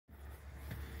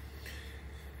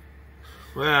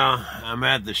Well, I'm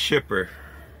at the shipper.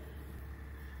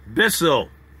 Bissell.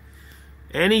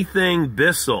 Anything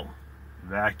Bissell.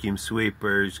 Vacuum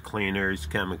sweepers, cleaners,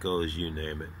 chemicals, you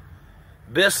name it.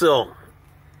 Bissell.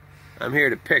 I'm here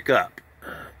to pick up.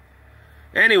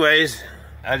 Anyways,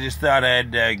 I just thought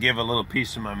I'd give a little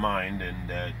piece of my mind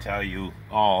and tell you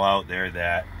all out there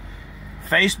that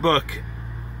Facebook,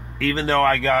 even though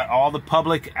I got all the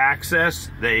public access,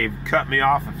 they've cut me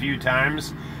off a few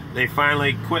times. They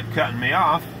finally quit cutting me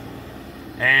off,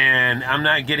 and I'm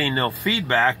not getting no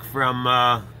feedback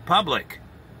from public,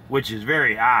 which is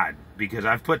very odd because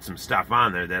I've put some stuff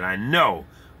on there that I know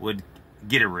would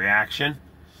get a reaction,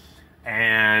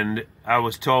 and I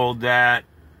was told that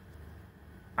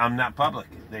I'm not public.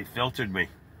 They filtered me.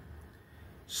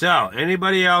 So,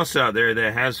 anybody else out there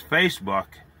that has Facebook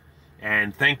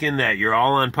and thinking that you're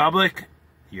all on public,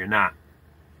 you're not.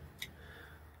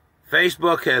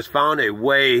 Facebook has found a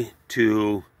way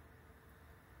to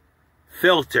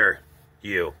filter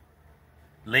you.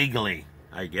 Legally,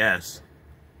 I guess.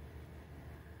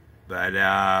 But,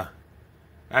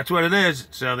 that's what it is.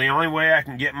 So the only way I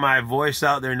can get my voice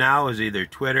out there now is either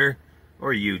Twitter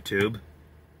or YouTube.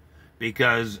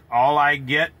 Because all I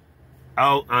get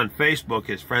out on Facebook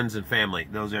is friends and family.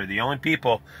 Those are the only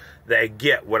people that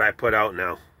get what I put out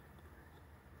now.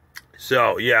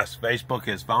 So, yes, Facebook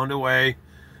has found a way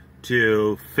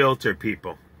to filter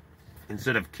people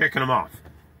instead of kicking them off.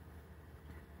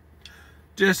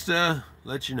 Just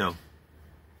let you know.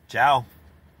 Ciao.